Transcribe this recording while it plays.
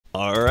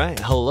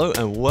Hello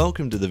and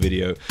welcome to the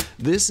video.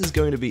 This is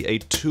going to be a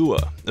tour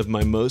of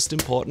my most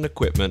important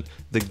equipment,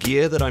 the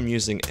gear that I'm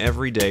using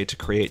every day to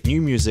create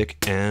new music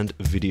and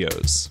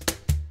videos.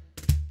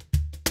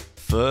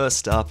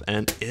 First up,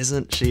 and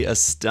isn't she a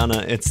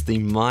stunner, it's the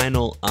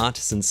Meinl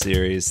Artisan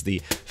Series, the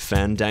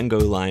Fandango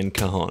line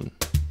Cajon.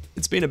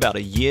 It's been about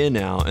a year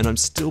now and I'm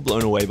still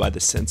blown away by the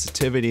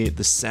sensitivity,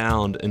 the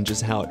sound, and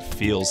just how it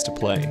feels to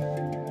play.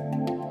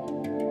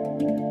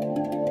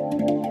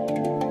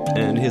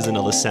 And here's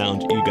another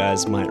sound you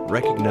guys might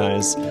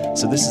recognize.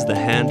 So this is the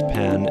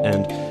Handpan,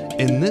 and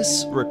in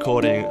this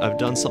recording I've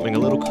done something a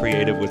little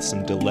creative with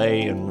some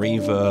delay and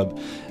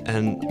reverb,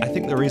 and I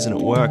think the reason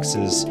it works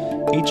is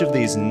each of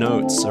these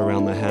notes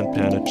around the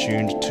Handpan are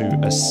tuned to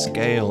a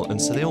scale,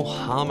 and so they all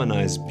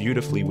harmonize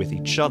beautifully with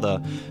each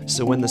other,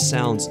 so when the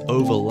sounds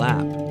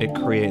overlap it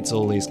creates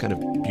all these kind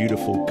of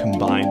beautiful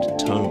combined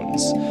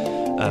tones.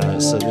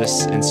 So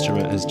this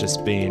instrument has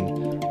just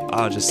been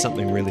just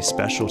something really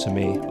special to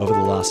me over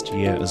the last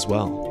year as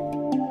well.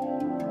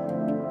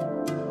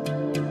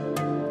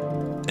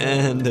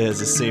 And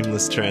there's a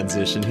seamless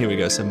transition. Here we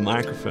go. So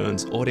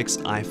microphones,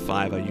 Audix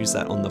i5, I use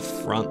that on the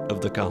front of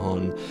the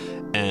Cajon,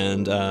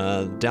 and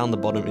down the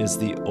bottom is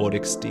the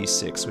Audix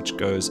D6, which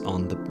goes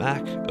on the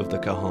back of the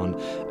Cajon.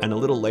 And a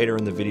little later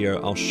in the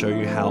video I'll show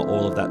you how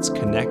all of that's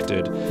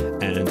connected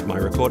and my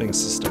recording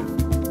system.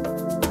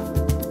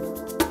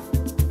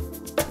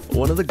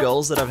 One of the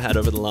goals that I've had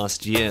over the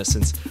last year,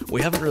 since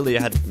we haven't really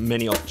had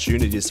many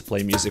opportunities to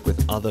play music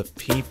with other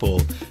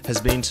people, has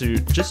been to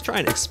just try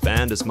and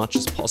expand as much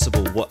as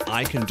possible what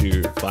I can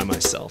do by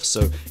myself.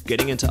 So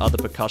getting into other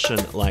percussion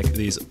like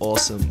these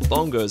awesome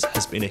bongos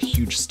has been a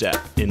huge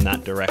step in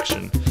that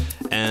direction.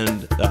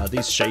 And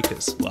these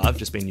shakers, well, I've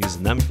just been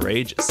using them for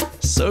ages.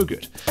 So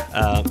good.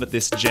 But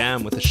this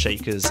jam with the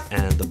shakers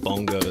and the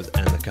bongos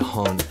and the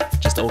Cajon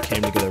just all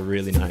came together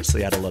really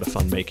nicely. I had a lot of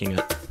fun making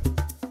it.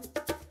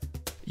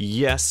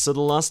 Yes, so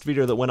the last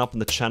video that went up on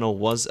the channel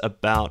was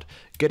about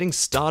getting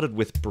started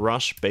with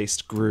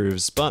brush-based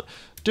grooves, but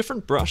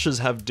different brushes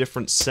have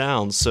different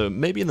sounds, so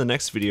maybe in the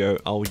next video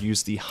I'll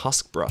use the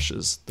husk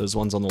brushes, those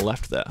ones on the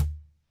left there.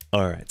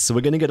 Alright, so we're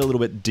going to get a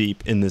little bit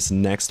deep in this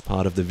next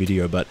part of the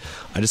video, but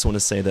I just want to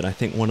say that I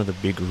think one of the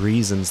big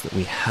reasons that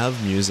we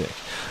have music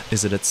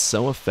is that it's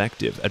so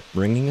effective at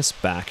bringing us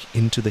back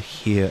into the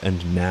here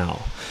and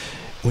now.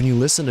 When you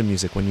listen to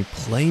music, when you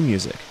play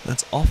music,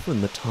 that's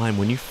often the time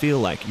when you feel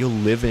like you're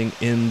living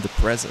in the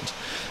present.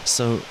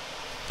 So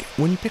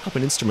when you pick up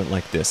an instrument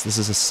like this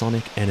is a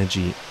sonic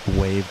energy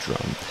wave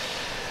drum.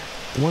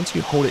 Once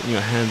you hold it in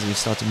your hands and you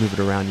start to move it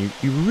around,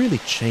 you really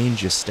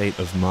change your state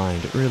of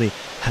mind. It really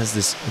has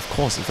this, of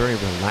course, a very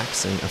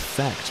relaxing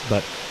effect,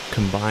 but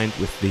combined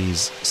with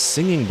these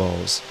singing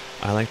bowls,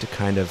 I like to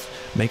kind of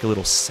make a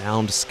little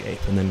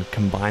soundscape and then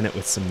combine it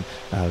with some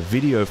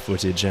video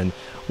footage, and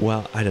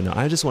well, I don't know,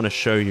 I just want to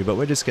show you, but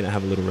we're just going to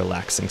have a little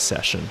relaxing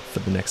session for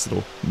the next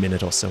little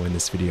minute or so in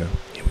this video.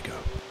 Here we go.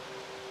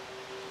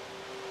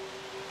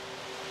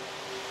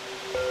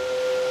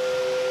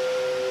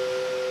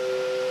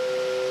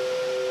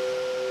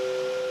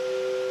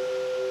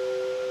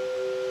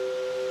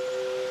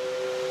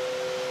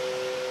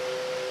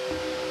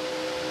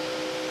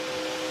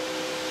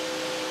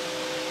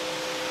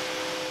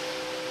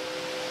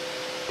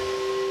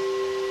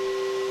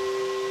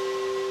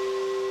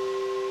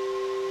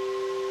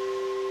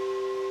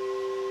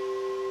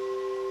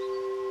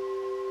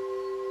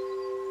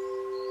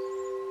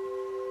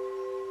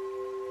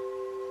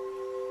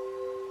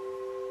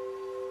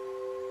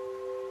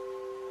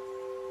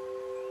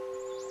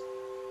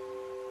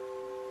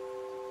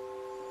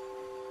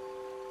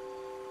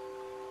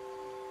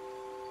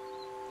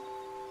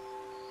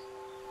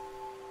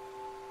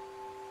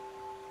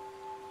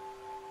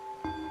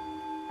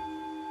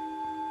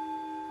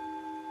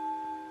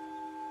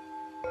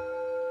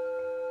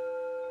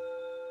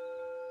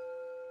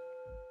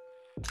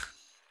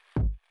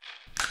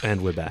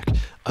 And we're back.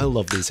 I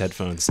love these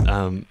headphones.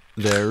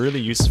 They're really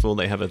useful.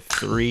 They have a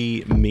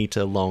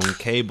 3-meter long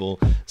cable,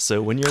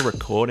 so when you're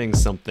recording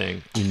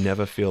something, you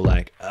never feel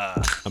like,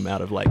 I'm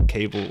out of like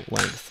cable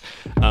length.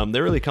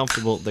 They're really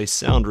comfortable, they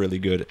sound really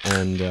good,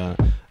 and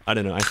I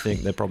don't know, I think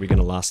they're probably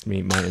gonna last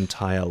me my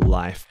entire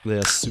life.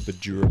 They're super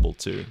durable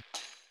too.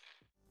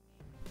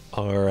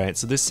 Alright,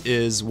 so this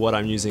is what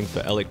I'm using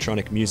for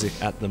electronic music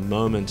at the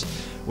moment,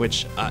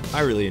 which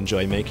I really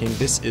enjoy making.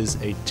 This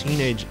is a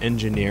Teenage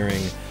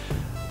Engineering,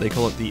 they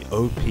call it the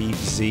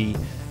OPZ,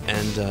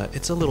 and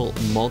it's a little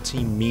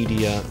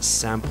multimedia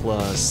sampler,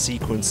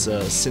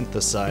 sequencer,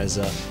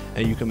 synthesizer,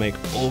 and you can make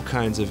all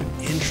kinds of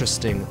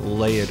interesting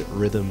layered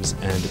rhythms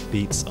and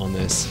beats on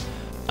this.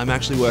 I'm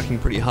actually working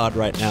pretty hard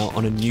right now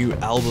on a new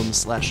album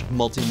slash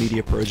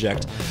multimedia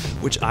project,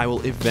 which I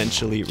will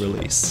eventually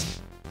release.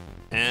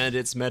 And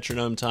it's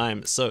metronome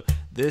time. So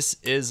this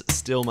is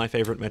still my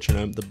favorite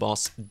metronome, the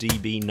Boss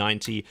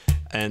DB90,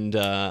 and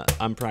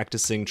I'm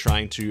practicing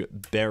trying to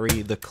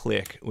bury the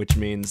click, which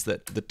means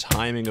that the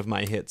timing of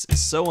my hits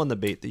is so on the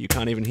beat that you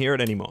can't even hear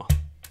it anymore.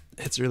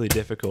 It's really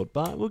difficult,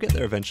 but we'll get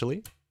there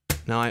eventually.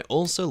 Now, I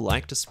also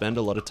like to spend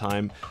a lot of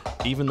time,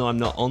 even though I'm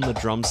not on the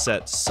drum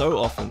set so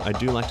often, I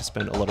do like to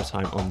spend a lot of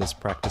time on this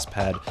practice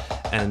pad.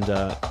 And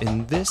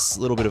in this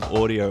little bit of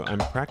audio, I'm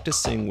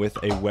practicing with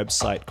a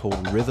website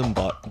called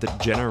RhythmBot that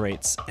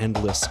generates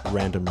endless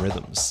random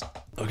rhythms.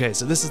 Okay,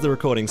 so this is the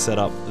recording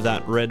setup.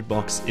 That red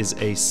box is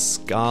a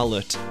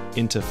Scarlett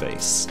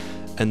interface.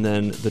 And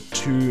then the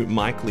two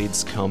mic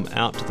leads come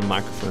out to the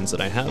microphones that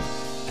I have,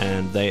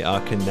 and they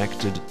are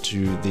connected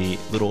to the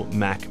little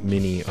Mac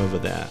Mini over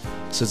there.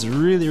 So it's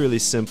really, really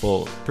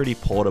simple, pretty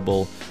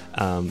portable,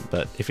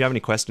 but if you have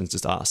any questions,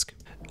 just ask.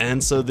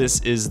 And so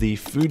this is the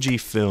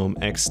Fujifilm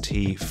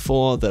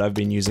X-T4 that I've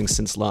been using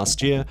since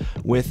last year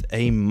with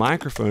a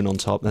microphone on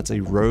top. That's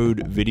a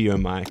Rode video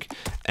mic,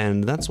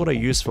 and that's what I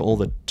use for all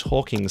the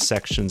talking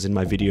sections in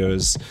my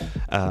videos,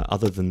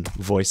 other than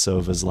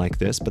voiceovers like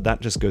this, but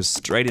that just goes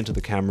straight into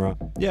the camera.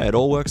 Yeah, it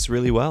all works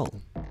really well.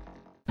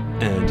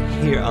 And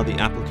here are the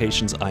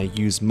applications I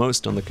use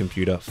most on the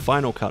computer: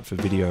 Final Cut for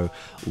video,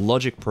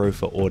 Logic Pro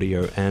for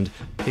audio, and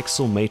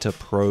Pixelmator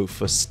Pro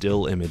for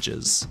still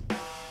images.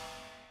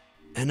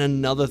 And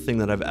another thing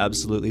that I've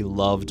absolutely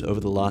loved over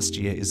the last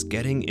year is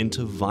getting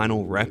into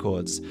vinyl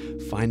records,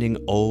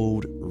 finding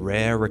old,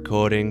 rare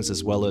recordings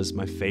as well as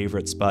my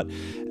favorites. But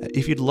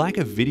if you'd like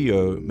a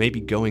video, maybe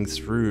going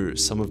through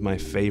some of my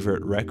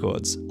favorite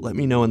records, let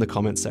me know in the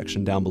comment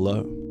section down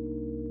below.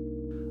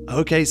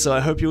 Okay, so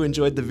I hope you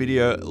enjoyed the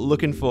video.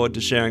 Looking forward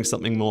to sharing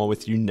something more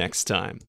with you next time.